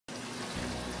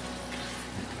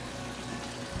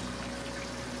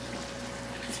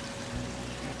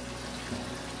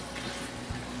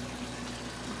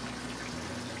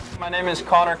My name is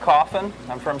Connor Coffin.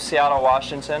 I'm from Seattle,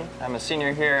 Washington. I'm a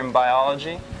senior here in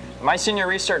biology. My senior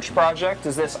research project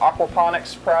is this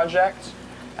Aquaponics project.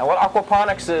 And what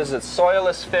Aquaponics is, it's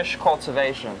soilless fish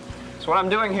cultivation. So what I'm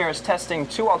doing here is testing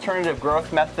two alternative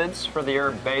growth methods for the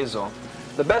herb basil.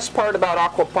 The best part about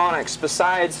aquaponics,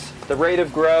 besides the rate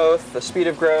of growth, the speed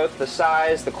of growth, the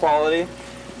size, the quality,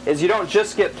 is you don't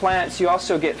just get plants, you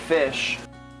also get fish.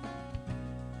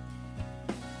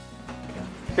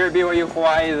 Here at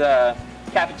BYU-Hawaii, the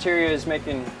cafeteria is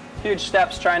making huge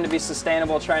steps trying to be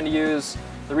sustainable, trying to use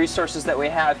the resources that we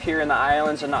have here in the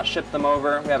islands and not ship them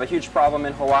over. We have a huge problem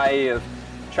in Hawaii of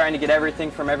trying to get everything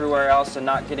from everywhere else and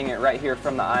not getting it right here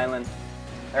from the island.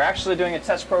 They're actually doing a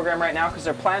test program right now because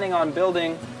they're planning on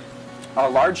building a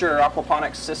larger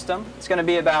aquaponics system. It's going to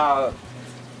be about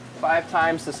 5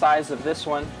 times the size of this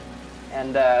one,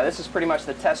 and this is pretty much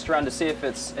the test run to see if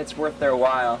it's worth their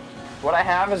while. What I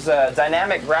have is a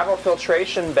dynamic gravel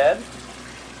filtration bed.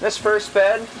 This first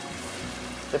bed,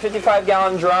 the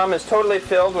 55-gallon drum, is totally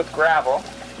filled with gravel.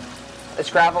 This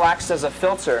gravel acts as a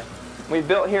filter. We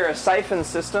built here a siphon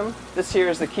system. This here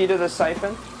is the key to the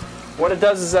siphon. What it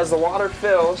does is as the water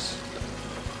fills,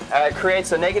 it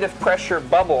creates a negative pressure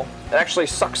bubble that actually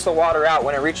sucks the water out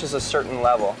when it reaches a certain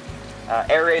level,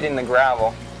 aerating the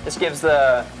gravel.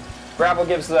 Gravel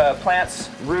gives the plant's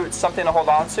roots something to hold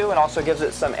on to and also gives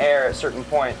it some air at certain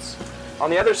points. On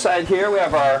the other side here we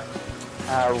have our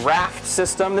raft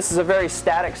system. This is a very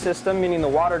static system, meaning the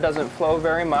water doesn't flow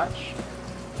very much.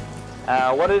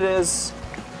 What it is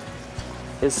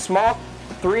small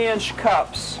 3-inch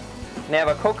cups, and they have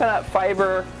a coconut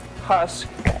fiber husk,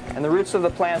 and the roots of the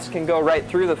plants can go right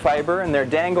through the fiber, and they're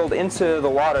dangled into the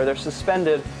water. They're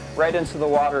suspended right into the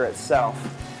water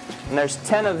itself. And there's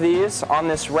 10 of these on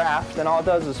this raft, and all it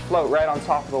does is float right on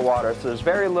top of the water, so there's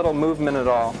very little movement at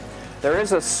all. There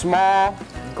is a small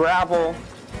gravel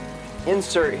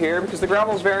insert here because the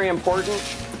gravel is very important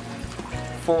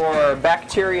for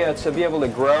bacteria to be able to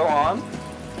grow on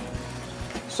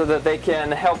so that they can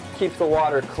help keep the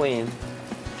water clean.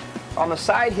 On the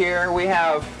side here we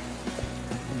have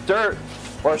dirt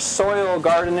or soil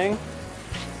gardening.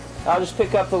 I'll just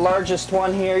pick up the largest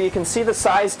one here. You can see the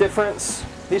size difference.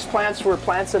 These plants were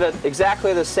planted at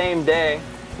exactly the same day.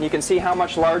 And you can see how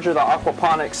much larger the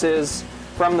aquaponics is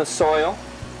from the soil.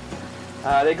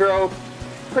 They grow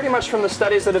pretty much from the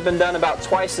studies that have been done about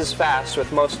twice as fast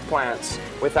with most plants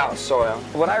without soil.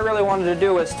 What I really wanted to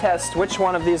do was test which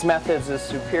one of these methods is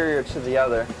superior to the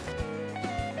other.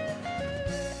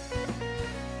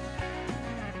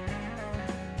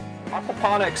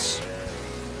 Aquaponics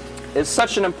is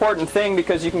such an important thing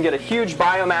because you can get a huge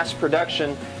biomass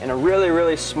production in a really,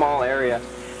 really small area.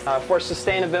 For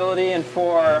sustainability and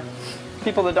for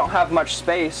people that don't have much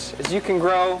space, is you can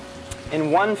grow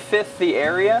in 1/5 the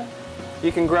area,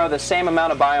 you can grow the same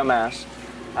amount of biomass.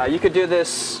 You could do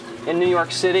this in New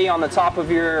York City on the top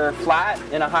of your flat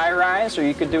in a high-rise, or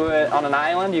you could do it on an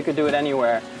island, you could do it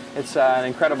anywhere. It's an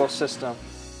incredible system.